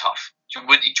would be tough. She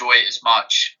wouldn't enjoy it as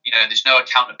much. There's no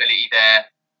accountability there,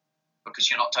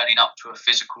 because you're not turning up to a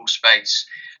physical space.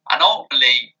 And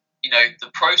ultimately,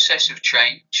 the process of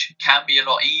change can be a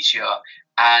lot easier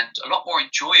and a lot more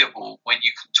enjoyable when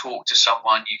you can talk to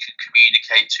someone, you can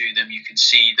communicate to them, you can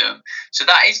see them. So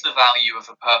that is the value of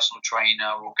a personal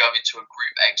trainer, or going to a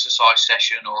group exercise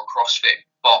session or a CrossFit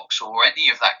box or any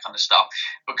of that kind of stuff,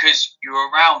 because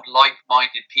you're around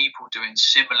like-minded people doing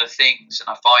similar things. And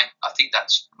I think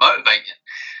that's motivating,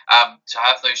 to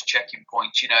have those check-in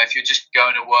points. If you're just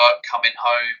going to work, coming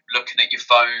home, looking at your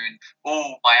phone,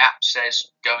 my app says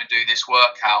go and do this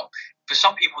workout. For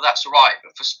some people that's all right,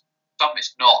 but for some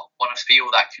it's not. Want to feel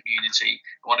that community,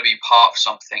 want to be part of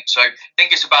something. So I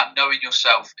think it's about knowing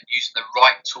yourself and using the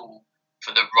right tool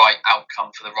for the right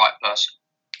outcome for the right person.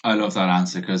 I love that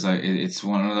answer, because it's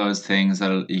one of those things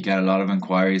that you get a lot of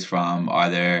inquiries from,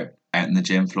 either out in the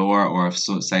gym floor, or if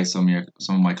say some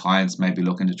of my clients may be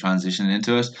looking to transition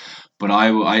into it. But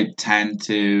I tend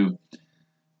to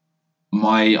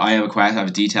I have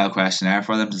a detailed questionnaire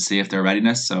for them to see if their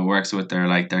readiness. So it works with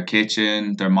their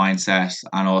kitchen, their mindset,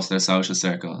 and also their social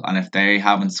circle. And if they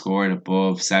haven't scored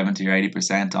above 70 or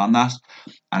 80% on that,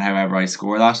 and however I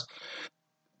score that,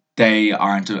 they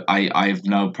aren't. I have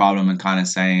no problem in kind of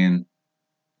saying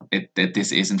that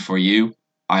this isn't for you.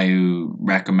 I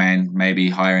recommend maybe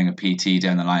hiring a PT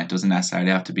down the line. It doesn't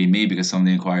necessarily have to be me, because some of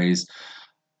the inquiries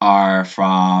are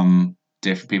from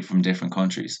different people from different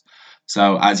countries.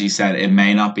 So as you said, it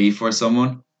may not be for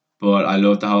someone, but I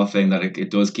love the whole thing that it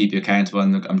does keep you accountable.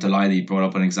 And I'm delighted you brought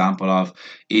up an example of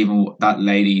even that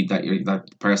lady, that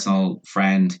personal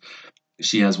friend.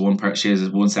 She has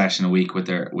one session a week with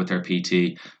her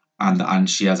PT, and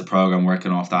she has a program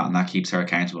working off that, and that keeps her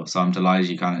accountable. So I'm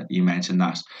delighted you mentioned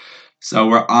that. So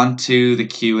we're on to the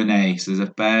Q&A. So there's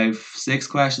about 6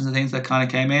 questions and things that kind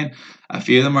of came in. A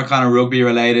few of them are kind of rugby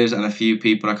related, and a few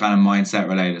people are kind of mindset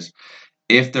related.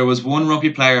 If there was one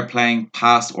rugby player playing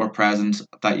past or present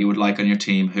that you would like on your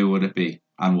team, who would it be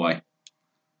and why?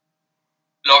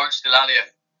 Lawrence Delalio.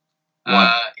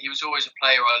 Why? He was always a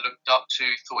player I looked up to,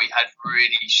 thought he had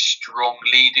really strong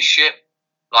leadership.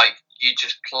 Like, you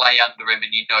just play under him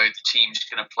and you know the team's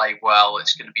going to play well,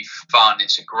 it's going to be fun,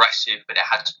 it's aggressive, but it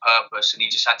has purpose. And he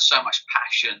just had so much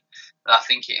passion that I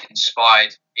think it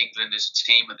inspired England as a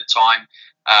team at the time.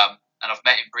 And I've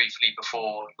met him briefly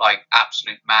before, like,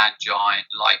 absolute man giant.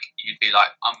 Like, you'd be like,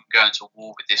 I'm going to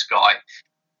war with this guy.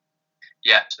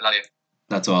 Yeah, Delalio.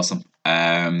 That's awesome.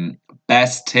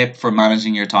 Best tip for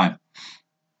managing your time?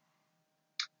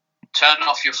 Turn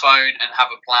off your phone and have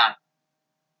a plan.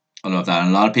 I love that. And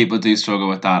a lot of people do struggle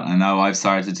with that. I know I've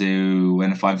started to do,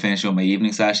 if I'm finishing up my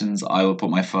evening sessions, I will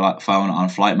put my phone on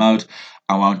flight mode.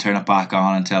 I won't turn it back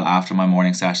on until after my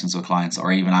morning sessions with clients,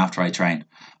 or even after I train.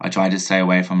 I try to stay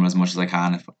away from it as much as I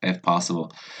can if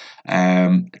possible.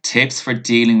 Tips for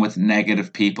dealing with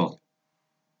negative people?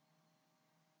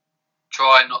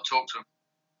 Try and not talk to them.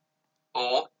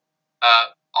 Or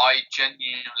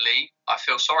I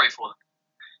feel sorry for them.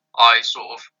 I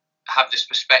sort of have this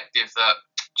perspective that,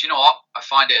 do you know what? I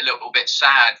find it a little bit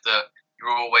sad that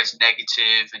you're always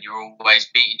negative and you're always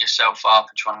beating yourself up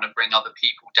and trying to bring other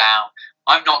people down.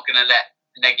 I'm not going to let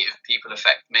negative people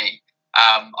affect me.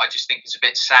 I just think it's a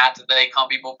bit sad that they can't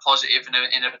be more positive in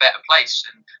a better place.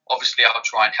 And obviously, I'll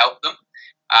try and help them.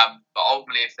 But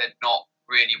ultimately, if they're not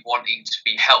really wanting to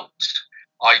be helped,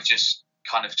 I just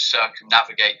kind of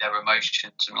circumnavigate their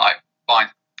emotions and like, fine,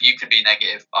 you can be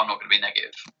negative. I'm not going to be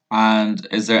negative. And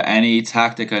is there any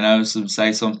tactic? I know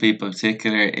some people in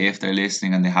particular, if they're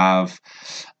listening and they have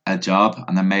a job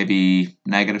and there may be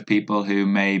negative people who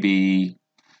may be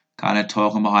kind of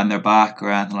talking behind their back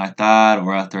or anything like that,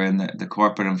 or if they're in the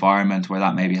corporate environment where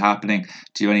that may be happening.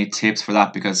 Do you have any tips for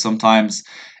that? Because sometimes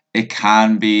it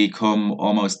can become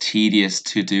almost tedious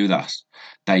to do that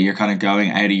you're kind of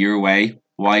going out of your way.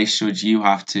 Why should you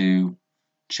have to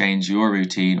change your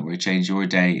routine or change your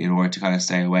day in order to kind of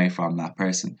stay away from that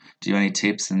person? Do you have any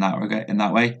tips in that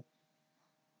way?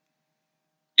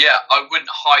 Yeah, I wouldn't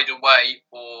hide away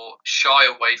or shy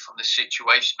away from the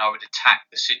situation. I would attack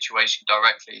the situation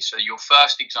directly. So your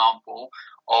first example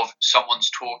of someone's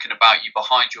talking about you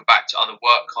behind your back to other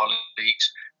work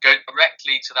colleagues, go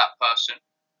directly to that person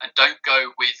and don't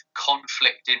go with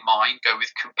conflict in mind, go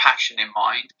with compassion in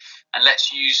mind. And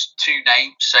let's use two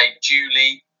names, say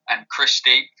Julie and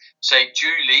Christy. Say,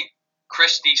 Julie,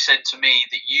 Christy said to me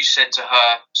that you said to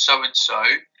her so and so.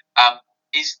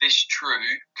 Is this true?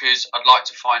 Because I'd like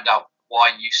to find out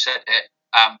why you said it.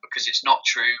 Because it's not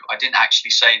true. I didn't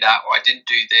actually say that, or I didn't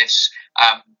do this.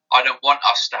 I don't want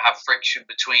us to have friction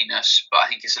between us, but I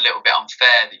think it's a little bit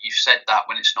unfair that you've said that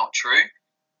when it's not true.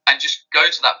 And just go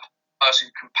to that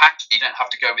person compassionately. You don't have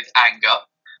to go with anger,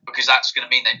 because that's going to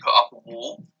mean they put up a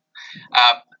wall.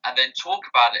 And then talk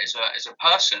about it as a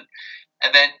person.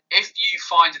 And then if you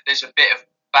find that there's a bit of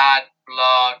bad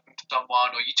blood with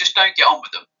someone, or you just don't get on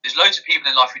with them, there's loads of people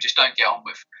in life who just don't get on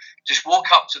with. Just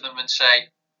walk up to them and say,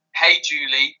 "Hey,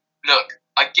 Julie, look,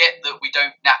 I get that we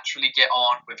don't naturally get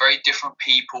on. We're very different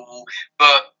people,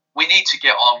 but we need to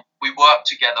get on. We work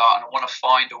together, and I want to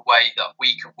find a way that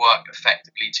we can work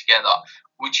effectively together.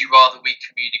 Would you rather we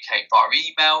communicate via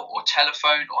email or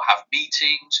telephone or have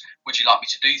meetings? Would you like me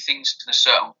to do things in a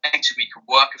certain way so we can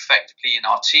work effectively in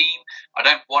our team? I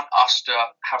don't want us to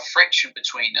have friction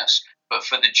between us, but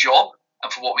for the job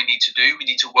and for what we need to do, we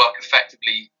need to work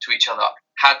effectively to each other.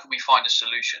 How can we find a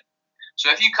solution?"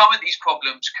 So if you come at these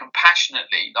problems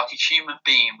compassionately, like a human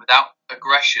being, without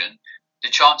aggression, the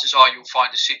chances are you'll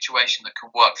find a situation that can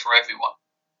work for everyone.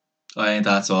 I think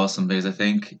that's awesome because I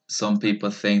think some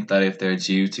people think that if they're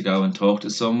due to go and talk to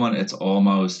someone, it's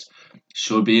almost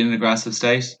should be in an aggressive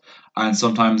state, and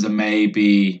sometimes it may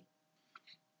be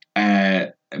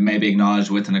acknowledged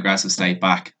with an aggressive state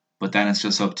back. But then it's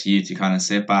just up to you to kind of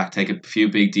sit back, take a few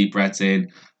big deep breaths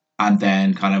in, and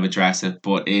then kind of address it.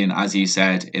 But in, as you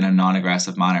said, in a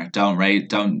non-aggressive manner.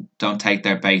 Don't take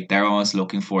their bait. They're almost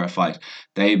looking for a fight.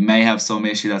 They may have some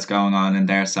issue that's going on in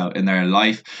their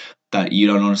life that you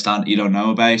don't understand, you don't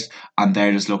know about, and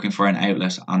they're just looking for an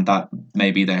outlet, and that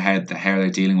may be how they're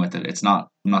dealing with it. It's not.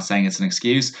 I'm not saying it's an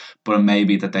excuse, but it may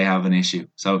be that they have an issue.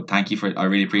 So thank you for. I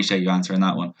really appreciate you answering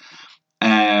that one.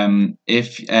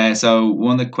 If so,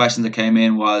 one of the questions that came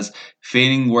in was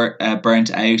feeling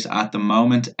burnt out at the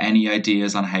moment. Any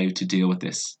ideas on how to deal with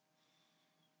this?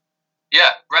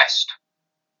 Yeah, rest.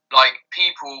 Like,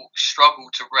 people struggle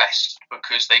to rest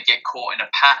because they get caught in a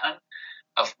pattern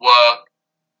of work,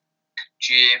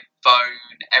 gym,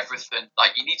 phone, everything.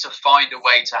 Like, you need to find a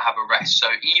way to have a rest. So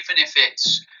even if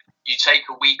it's you take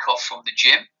a week off from the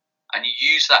gym and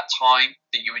you use that time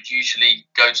that you would usually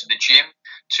go to the gym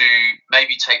to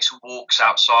maybe take some walks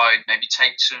outside, maybe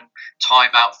take some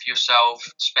time out for yourself,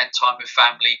 spend time with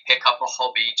family, pick up a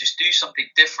hobby, just do something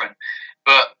different.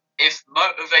 But if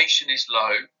motivation is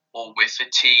low, or we're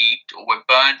fatigued, or we're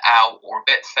burnt out, or a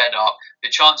bit fed up, the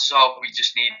chances are we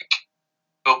just need.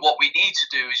 But what we need to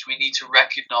do is we need to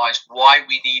recognize why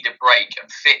we need a break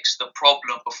and fix the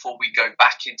problem before we go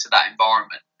back into that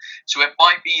environment. So it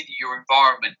might be that your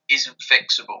environment isn't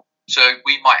fixable. So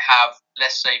we might have,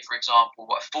 let's say, for example,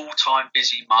 a full-time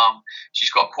busy mum. She's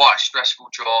got quite a stressful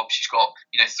job. She's got,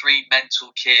 3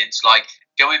 mental kids. Like,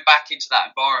 going back into that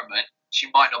environment, she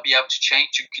might not be able to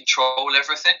change and control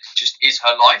everything. It just is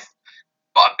her life.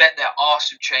 But I bet there are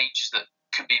some changes that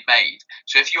can be made.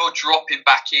 So if you're dropping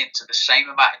back into the same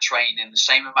amount of training, the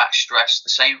same amount of stress, the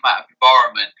same amount of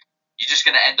environment, you're just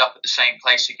going to end up at the same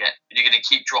place again. And you're going to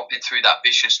keep dropping through that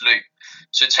vicious loop.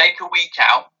 So take a week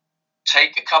out,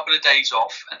 take a couple of days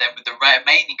off, and then with the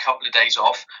remaining couple of days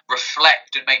off,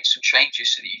 reflect and make some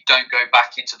changes so that you don't go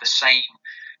back into the same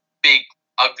big,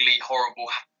 ugly, horrible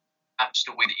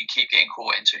hamster wheel that you keep getting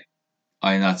caught into.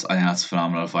 I think that's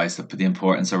phenomenal advice. But the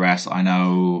importance of rest, I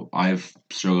know I've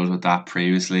struggled with that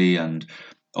previously, and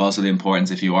also the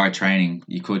importance if you are training,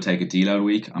 you could take a deload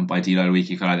week, and by deload week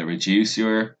you could either reduce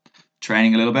your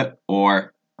training a little bit,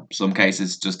 or some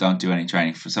cases just don't do any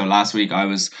training. So last week I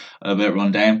was a bit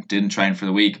run down, didn't train for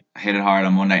the week, hit it hard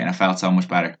on Monday, and I felt so much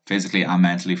better physically and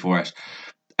mentally for it.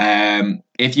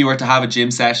 If you were to have a gym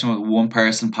session with one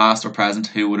person, past or present,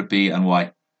 who would it be and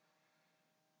why?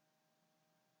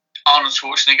 Arnold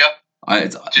Schwarzenegger.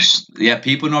 It's Just yeah.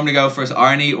 People normally go for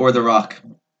Arnie or The Rock.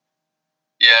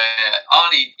 yeah,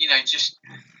 Arnie. Just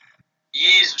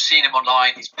years of seeing him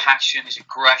online, his passion, his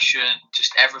aggression,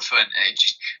 just everything.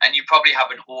 And you probably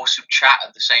have an awesome chat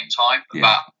at the same time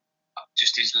about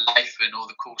just his life and all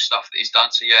the cool stuff that he's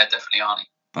done. So yeah, definitely Arnie.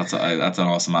 That's an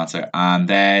awesome answer. And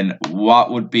then,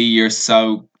 what would be your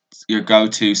go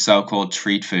to so called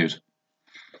treat food?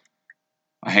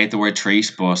 I hate the word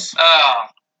treat, but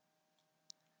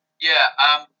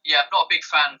I'm not a big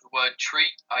fan of the word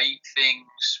treat. I eat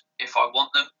things if I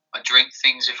want them. I drink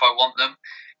things if I want them.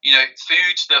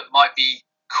 Foods that might be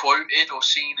quoted or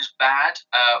seen as bad.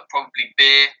 Probably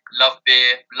beer. Love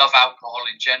alcohol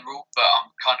in general, but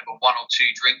I'm kind of a one or two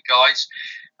drink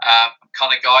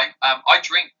kind of guy. I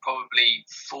drink probably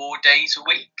 4 days a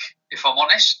week, if I'm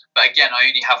honest. But again, I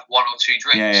only have one or two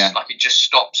drinks. Yeah. Like it just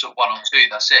stops at one or two.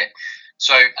 That's it.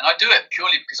 So, and I do it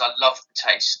purely because I love the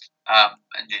taste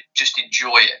and just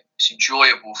enjoy it. It's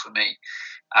enjoyable for me.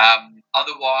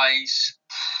 Otherwise,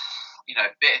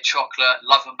 a bit of chocolate,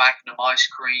 love a Magnum ice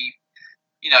cream,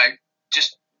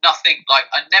 just nothing like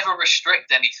I never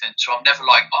restrict anything. So I'm never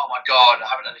like, oh my God, I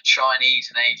haven't had a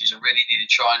Chinese in ages. I really need a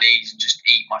Chinese and just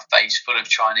eat my face full of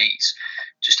Chinese.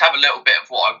 Just have a little bit of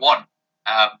what I want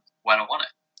when I want it.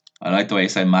 I like the way you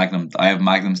say Magnum. I have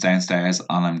Magnums downstairs,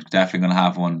 and I'm definitely going to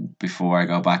have one before I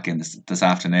go back in this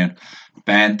afternoon.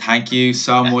 Ben, thank you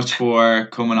so much for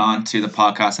coming on to the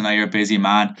podcast. I know you're a busy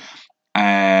man.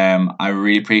 I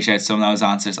really appreciate some of those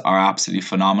answers are absolutely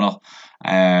phenomenal.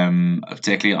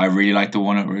 Particularly, I really like the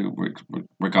one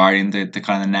regarding the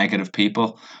kind of negative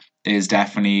people is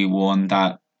definitely one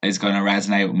that is going to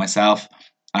resonate with myself.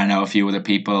 I know a few other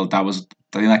people I think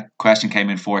that question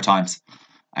came in 4 times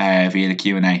via the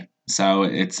Q&A. So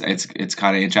it's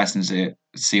kind of interesting to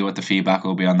see what the feedback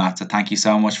will be on that. So thank you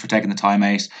so much for taking the time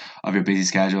out of your busy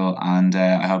schedule, and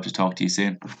I hope to talk to you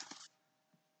soon.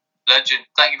 Legend.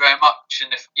 Thank you very much.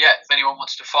 And if anyone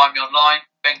wants to find me online,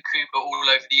 Ben Coomber all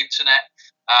over the internet.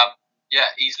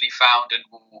 Easily found and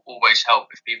will always help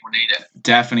if people need it.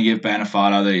 Definitely give Ben a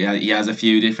follow. He has a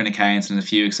few different accounts and a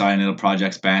few exciting little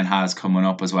projects Ben has coming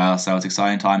up as well. So it's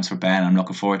exciting times for Ben. I'm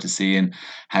looking forward to seeing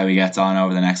how he gets on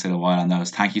over the next little while on those.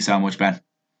 Thank you so much, Ben.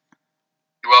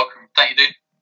 You're welcome. Thank you, dude.